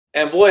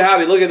And boy,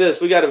 howdy, look at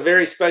this. We got a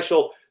very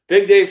special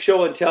Big Dave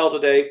show and tell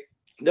today.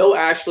 No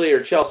Ashley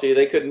or Chelsea.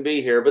 They couldn't be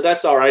here, but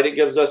that's all right. It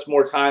gives us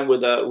more time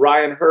with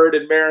Ryan Hurd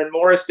and Maren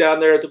Morris down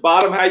there at the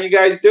bottom. How you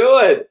guys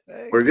doing?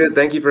 We're good.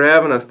 Thank you for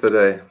having us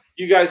today.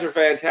 You guys are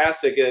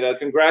fantastic. And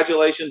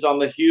congratulations on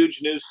the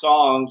huge new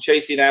song,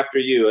 Chasing After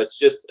You.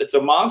 It's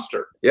a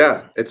monster.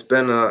 Yeah, it's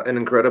been an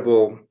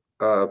incredible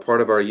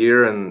part of our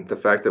year, and the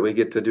fact that we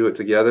get to do it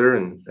together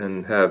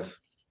and have,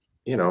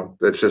 you know,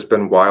 it's just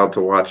been wild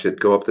to watch it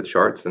go up the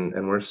charts,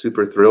 and we're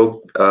super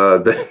thrilled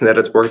that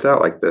it's worked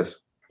out like this.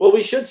 Well,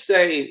 we should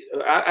say,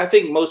 I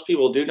think most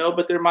people do know,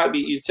 but there might be,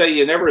 you'd say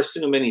you never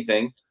assume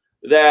anything,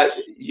 that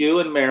you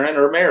and Maren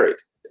are married.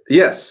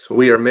 Yes,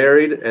 we are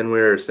married, and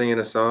we're singing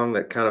a song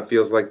that kind of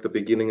feels like the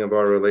beginning of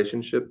our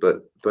relationship.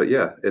 But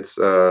yeah, it's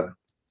I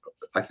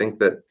think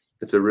that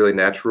it's a really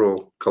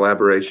natural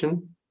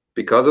collaboration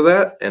because of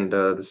that. And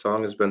the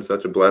song has been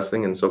such a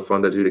blessing and so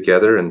fun to do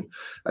together. And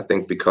I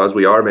think because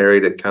we are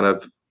married, it kind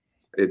of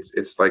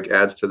it's like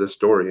adds to the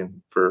story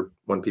and for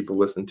when people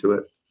listen to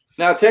it.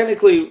 Now,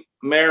 technically,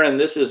 Maren,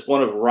 this is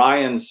one of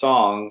Ryan's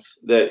songs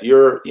that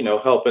you're,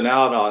 helping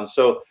out on.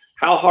 So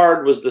how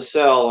hard was the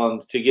sell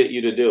to get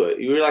you to do it?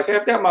 You were like, hey,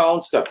 I've got my own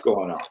stuff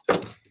going on.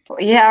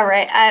 Yeah,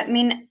 right. I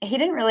mean, he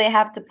didn't really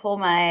have to pull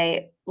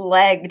my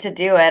leg to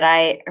do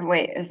it.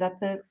 Wait, is that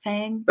the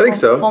saying? I think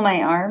so. Pull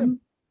my arm?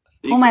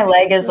 Pull my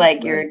leg is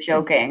like you're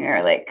joking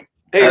or like.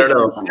 Hey,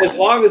 as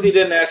long as he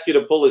didn't ask you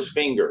to pull his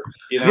finger,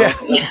 Yeah.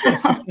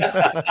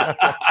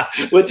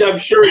 Which I'm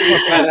sure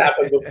you've had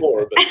happen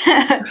before.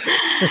 But.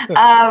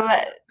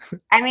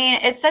 I mean,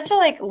 it's such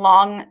a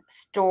long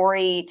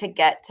story to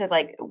get to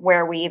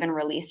where we even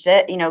released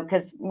it,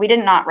 because we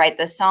did not write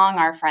this song,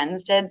 our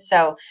friends did.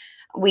 So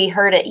we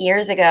heard it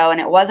years ago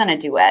and it wasn't a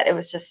duet. It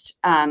was just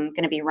going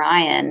to be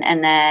Ryan.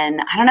 And then,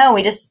 I don't know,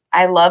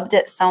 I loved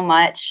it so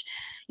much.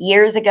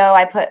 Years ago,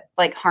 I put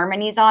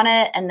harmonies on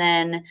it, and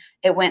then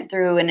it went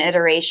through an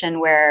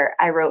iteration where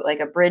I wrote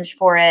a bridge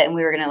for it, and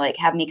we were gonna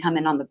have me come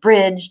in on the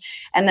bridge.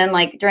 And then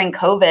during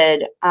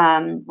COVID,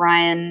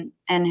 Ryan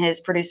and his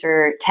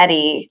producer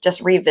Teddy just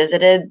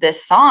revisited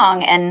this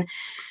song, and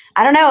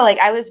I don't know,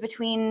 I was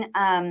between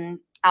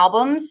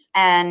albums,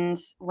 and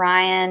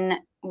Ryan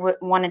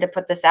wanted to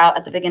put this out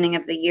at the beginning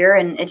of the year,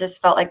 and it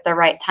just felt like the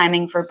right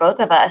timing for both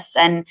of us.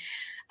 And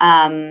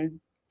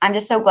I'm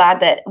just so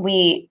glad that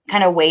we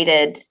kind of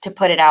waited to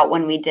put it out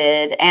when we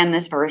did, and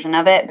this version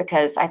of it,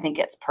 because I think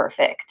it's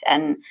perfect.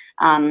 And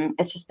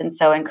it's just been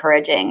so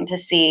encouraging to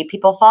see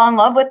people fall in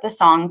love with the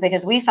song,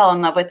 because we fell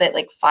in love with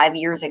it 5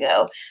 years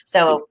ago.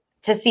 So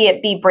to see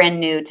it be brand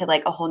new to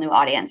a whole new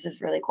audience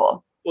is really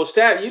cool. Well,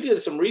 Statt, you did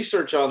some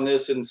research on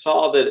this and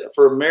saw that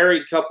for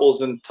married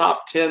couples in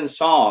top 10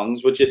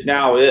 songs, which it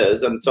now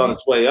is, and it's on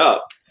its way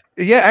up.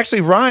 Yeah,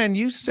 actually, Ryan,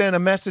 you sent a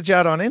message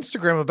out on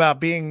Instagram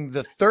about being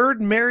the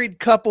third married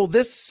couple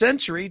this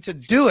century to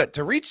do it,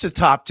 to reach the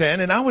top 10.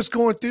 And I was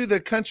going through the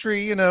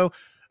country,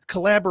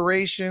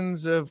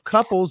 collaborations of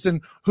couples.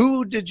 And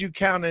who did you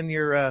count in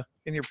your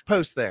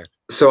post there?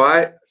 So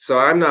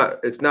I'm not.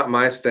 It's not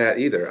my stat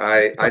either.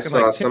 I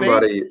saw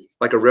somebody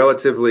a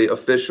relatively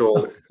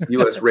official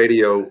U.S.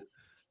 radio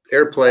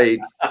airplay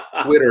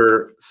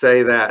Twitter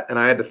say that, and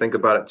I had to think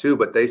about it too.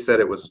 But they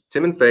said it was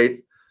Tim and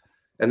Faith.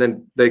 And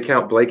then they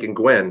count Blake and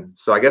Gwen.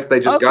 So I guess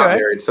they just got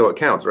married, so it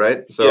counts,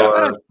 right? So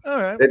all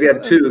right. They've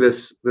had two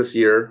this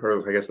year,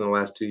 or I guess in the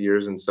last 2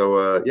 years. And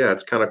so, yeah,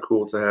 it's kind of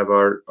cool to have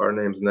our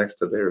names next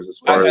to theirs. As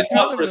far as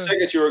thought for a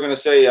second you were going to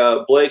say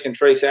Blake and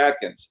Trace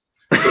Atkins.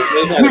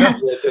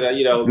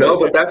 No,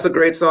 but that's a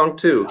great song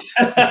too.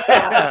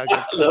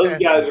 Those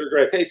guys are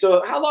great. Hey,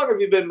 so how long have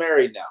you been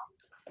married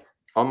now?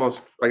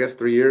 Almost, I guess,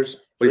 3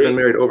 years. We've been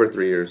married over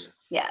 3 years.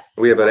 Yeah.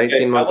 We have an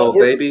 18-month-old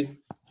baby,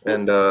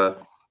 and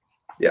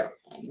yeah.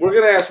 We're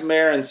going to ask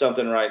Maren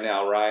something right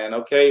now, Ryan.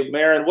 Okay,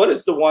 Maren, what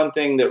is the one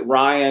thing that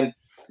Ryan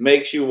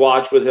makes you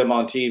watch with him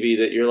on TV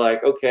that you're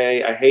like,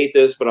 okay, I hate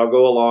this, but I'll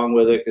go along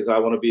with it because I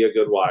want to be a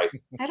good wife?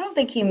 I don't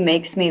think he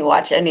makes me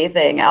watch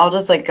anything. I'll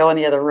just go in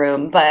the other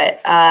room. But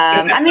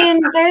I mean,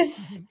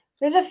 there's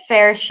a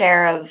fair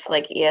share of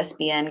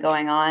ESPN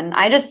going on.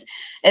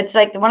 It's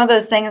one of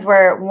those things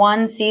where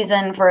one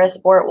season for a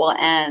sport will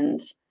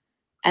end.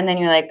 And then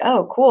you're like,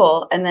 oh,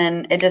 cool. And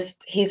then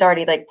he's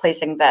already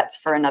placing bets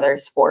for another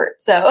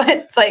sport. So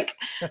it's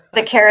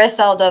the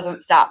carousel doesn't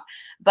stop.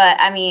 But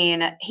I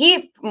mean,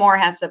 he more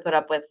has to put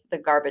up with the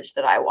garbage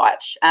that I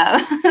watch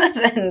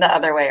than the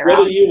other way around.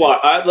 What do you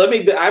watch? I'm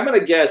going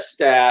to guess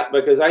Stat,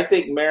 because I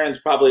think Maren's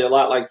probably a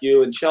lot like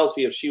you. And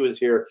Chelsea, if she was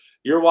here,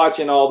 you're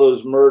watching all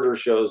those murder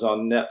shows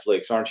on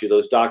Netflix, aren't you?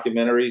 Those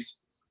documentaries.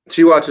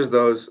 She watches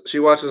those. She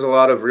watches a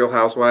lot of Real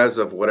Housewives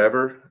of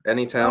whatever,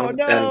 any town. Oh,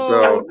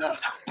 no,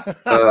 and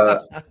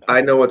so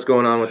I know what's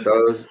going on with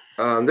those.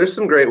 There's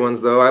some great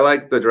ones though. I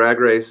like the Drag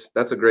Race.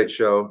 That's a great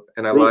show.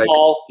 And I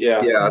RuPaul,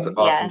 yeah, it's an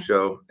awesome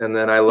show. And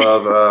then I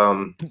love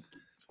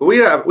we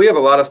have a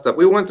lot of stuff.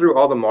 We went through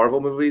all the Marvel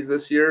movies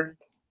this year.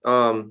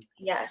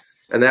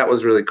 Yes. And that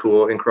was really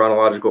cool in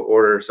chronological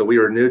order. So we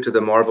were new to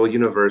the Marvel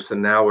universe,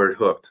 and now we're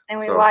hooked. And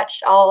we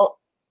watched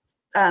all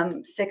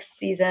 6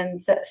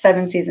 seasons,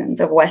 7 seasons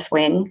of West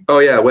Wing. Oh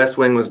yeah, West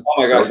Wing was. Oh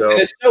my so gosh, dope.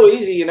 and it's so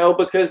easy, you know,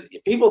 because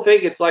people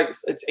think it's like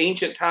it's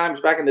ancient times.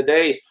 Back in the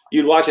day,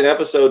 you'd watch an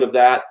episode of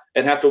that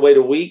and have to wait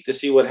a week to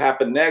see what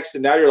happened next,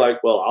 and now you're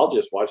like, well, I'll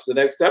just watch the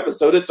next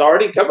episode. It's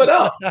already coming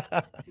up.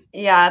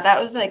 Yeah, that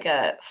was like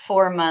a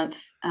 4-month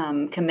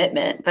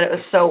commitment, but it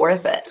was so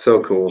worth it.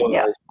 So cool.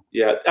 Yeah.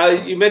 Yeah.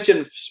 You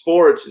mentioned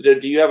sports. Do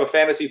you have a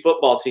fantasy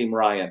football team,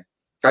 Ryan?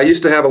 I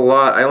used to have a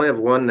lot. I only have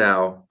one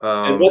now.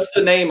 And what's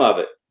the name of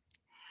it?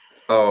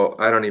 Oh,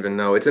 I don't even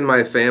know. It's in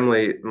my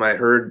family, my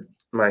Hurd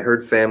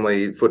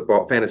family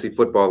fantasy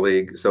football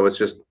league. So it's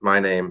just my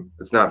name.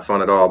 It's not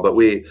fun at all. But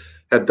we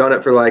have done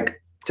it for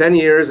like 10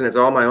 years, and it's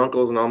all my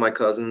uncles and all my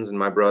cousins and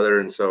my brother.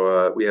 And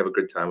so we have a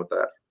good time with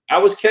that. I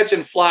was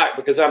catching flack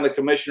because I'm the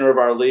commissioner of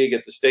our league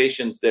at the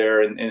stations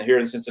there and here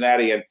in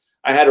Cincinnati, and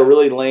I had a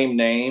really lame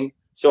name.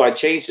 So I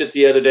changed it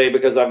the other day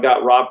because I've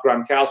got Rob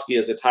Gronkowski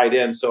as a tight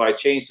end. So I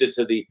changed it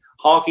to the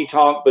Honky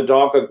Tonk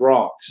Badonka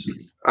Gronks.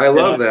 I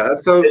love that.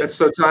 It's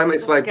so time.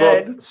 It's like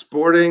good. both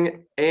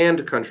sporting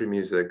and country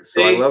music.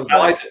 So See, I love that.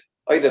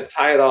 I like to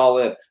tie it all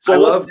in. So I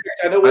what's love-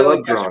 next? I know we I only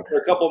love got you Gronk. for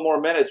a couple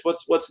more minutes.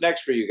 What's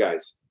next for you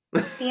guys?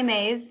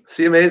 CMAs.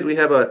 CMAs, we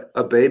have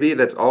a baby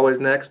that's always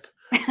next.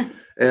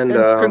 And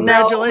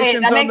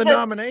congratulations that on the makes us-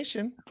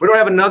 nomination. we don't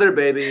have another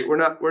baby.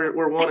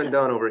 We're one and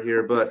done over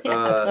here. But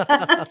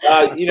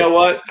You know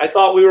what? I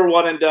thought we were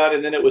one and done,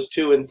 and then it was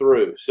 2 and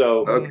through.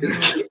 So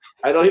okay.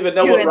 I don't even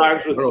know Two what and-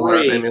 rhymes with I don't know why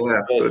that 3. made me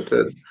laugh, but- but it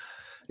did.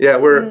 Yeah,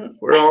 we're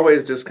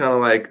always just kind of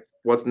like,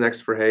 what's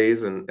next for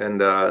Hayes, and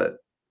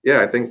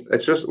yeah, I think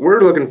it's just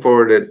we're looking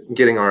forward to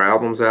getting our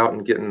albums out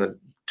and getting the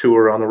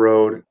tour on the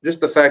road.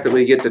 Just the fact that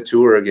we get to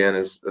tour again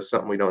is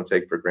something we don't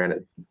take for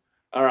granted.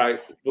 All right.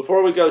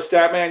 Before we go,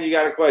 Statman, you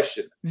got a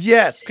question?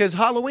 Yes, because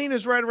Halloween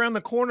is right around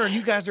the corner, and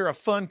you guys are a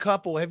fun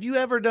couple. Have you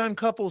ever done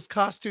couples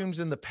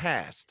costumes in the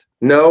past?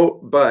 No,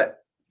 but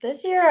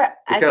This year,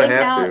 We I kinda think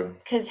have now, to.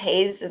 because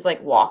Hayes is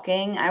like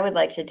walking, I would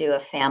like to do a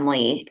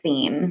family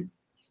theme.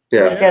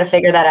 yeah, Just got to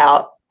figure that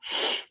out.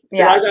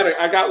 Yeah, Yeah.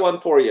 I got one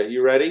for you.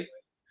 You ready?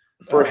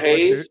 For Oh,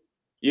 Hayes,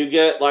 you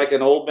get like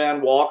an old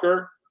man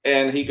Walker,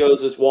 and he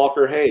goes as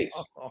Walker Hayes.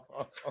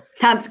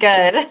 That's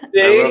good.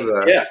 See? love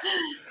that. Yes.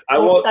 I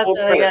want That's full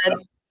really credit.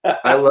 good.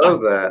 I love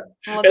that.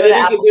 We'll And go to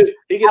then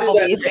he can do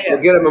that Applebee's. We'll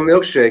dance. get him a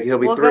milkshake. He'll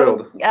be We'll thrilled.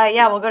 go.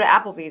 Yeah, we'll go to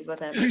Applebee's with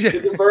him. Do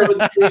the Bourbon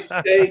Street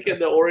steak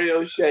and the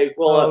Oreo shake.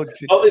 Well, Oh,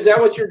 gee. is that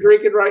what you're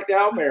drinking right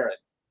now, Maren?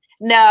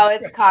 No,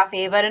 it's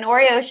coffee, but an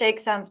Oreo shake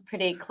sounds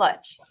pretty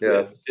clutch.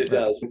 Yeah, It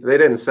does. they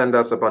didn't send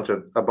us a bunch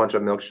of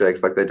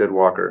milkshakes like they did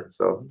Walker.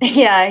 So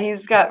Yeah,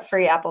 he's got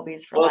free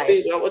Applebee's for Well, life.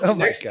 see, Oh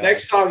my next God.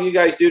 song you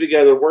guys do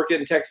together, work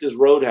in Texas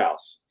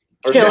Roadhouse.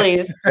 Or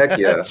Chili's. heck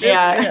yeah.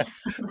 Yeah.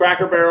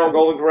 Cracker Barrel,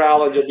 Golden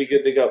Corral, and you'll be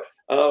good to go.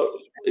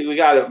 We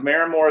got it.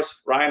 Maren Morris,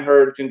 Ryan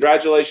Hurd.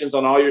 Congratulations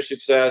on all your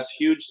success.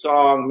 Huge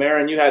song.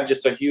 Maren, you had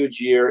just a huge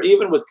year.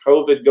 Even with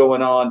COVID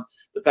going on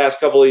the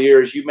past couple of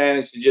years, you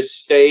managed to just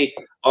stay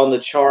on the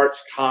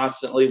charts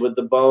constantly with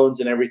the Bones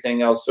and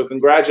everything else. So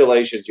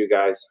congratulations, you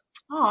guys.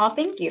 Oh,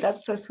 thank you.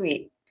 That's so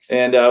sweet.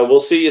 And we'll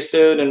see you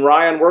soon. And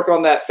Ryan, work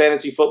on that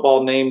fantasy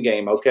football name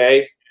game,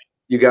 okay?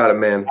 You got it,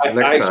 man.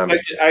 Next time.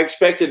 I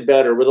expected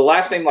better. With a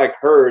last name like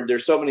Hurd,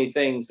 there's so many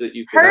things that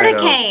you can.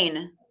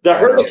 Hurricane. The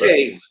I know, but-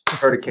 Hurricanes.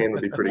 Hurricane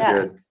would be pretty Yeah.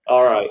 good.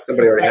 All right.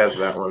 Somebody already has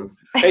that one.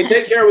 Hey,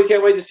 take care. We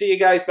can't wait to see you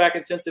guys back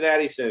in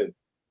Cincinnati soon.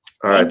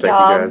 All right, Thank thank you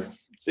y'all. guys.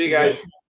 See you guys.